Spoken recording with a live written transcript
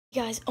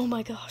Guys, oh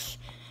my gosh.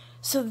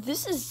 So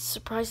this is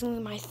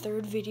surprisingly my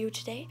third video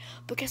today,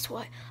 but guess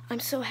what? I'm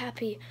so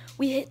happy.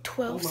 We hit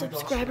 12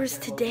 subscribers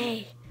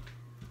today.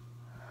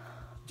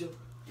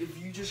 If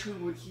you just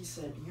heard what he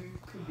said, you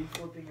could be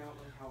flipping out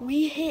like how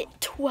We hit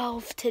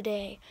 12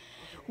 today.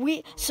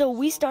 We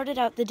started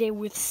out the day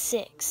with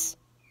 6.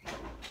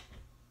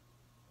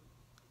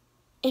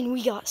 And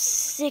we got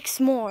 6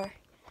 more.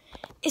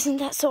 Isn't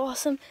that so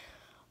awesome?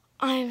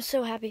 I am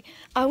so happy.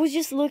 I was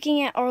just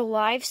looking at our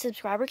live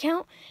subscriber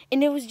count,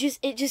 and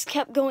it just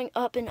kept going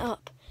up and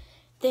up.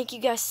 Thank you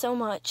guys so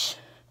much.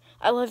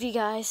 I love you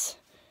guys.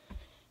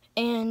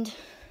 And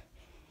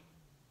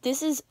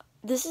this is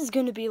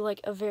going to be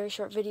like a very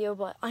short video,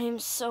 but I am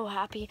so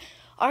happy.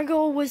 Our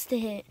goal was to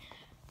hit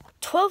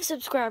 12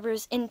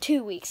 subscribers in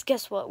 2 weeks.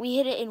 Guess what? We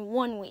hit it in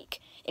 1 week,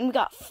 and we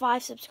got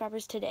 5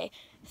 subscribers today.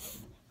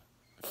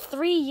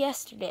 3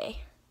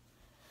 yesterday.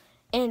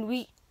 And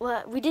we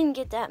didn't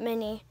get that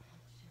many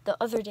the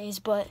other days,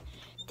 but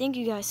thank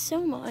you guys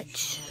so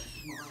much.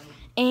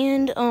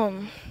 And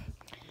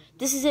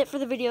this is it for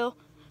the video.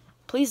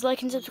 Please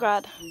like and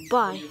subscribe.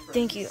 Bye.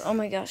 Thank you. Oh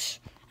my gosh,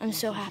 I'm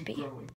so happy.